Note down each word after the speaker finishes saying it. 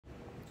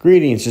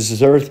Greetings, this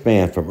is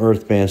Earthman from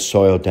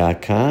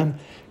earthmansoil.com.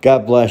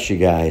 God bless you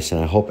guys,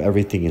 and I hope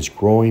everything is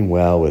growing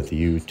well with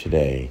you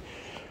today.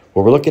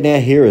 What we're looking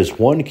at here is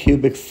 1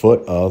 cubic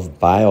foot of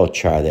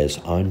biochar that is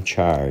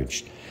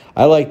uncharged.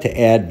 I like to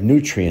add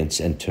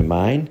nutrients into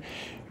mine.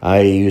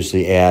 I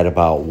usually add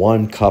about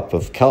 1 cup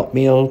of kelp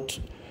meal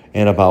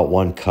and about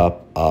 1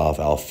 cup of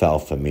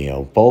alfalfa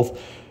meal, both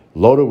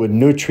loaded with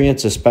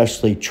nutrients,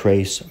 especially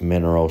trace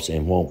minerals,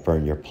 and won't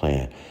burn your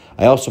plant.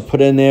 I also put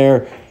in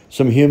there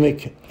some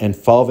humic and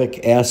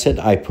fulvic acid.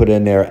 I put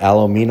in there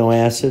amino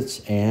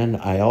acids, and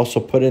I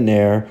also put in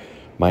there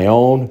my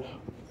own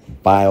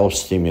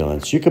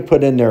biostimulants. You could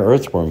put in there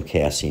earthworm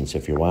castings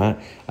if you want.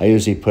 I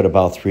usually put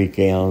about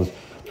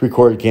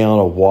 3/4 gallon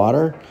of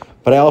water,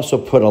 but I also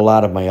put a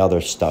lot of my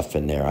other stuff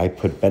in there. I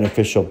put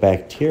beneficial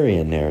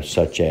bacteria in there,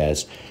 such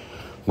as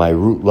my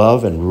root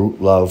love and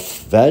root love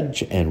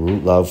veg and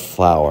root love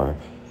flower.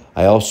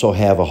 I also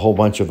have a whole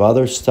bunch of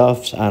other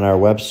stuffs on our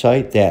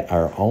website that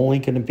are only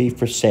going to be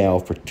for sale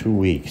for 2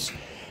 weeks.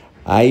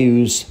 I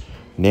use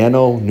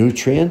nano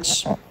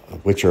nutrients,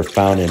 which are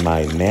found in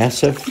my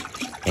Massive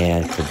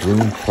and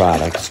Cabroon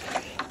products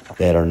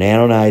that are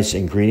nanonized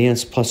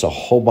ingredients, plus a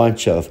whole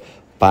bunch of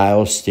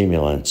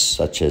biostimulants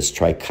such as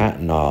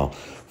tricontinol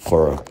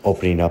for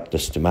opening up the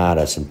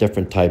stomatas and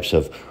different types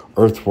of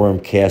earthworm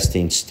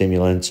casting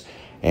stimulants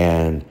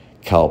and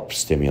kelp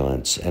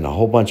stimulants and a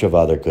whole bunch of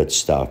other good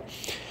stuff.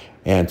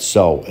 And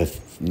so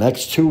if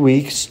next 2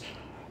 weeks,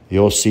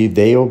 you'll see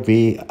they will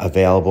be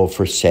available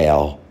for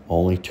sale,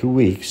 only 2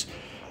 weeks.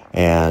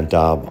 And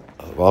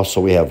also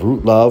we have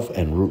root love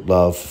and root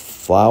love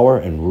flower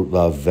and root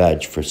love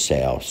veg for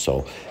sale.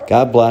 So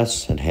God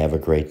bless and have a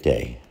great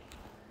day.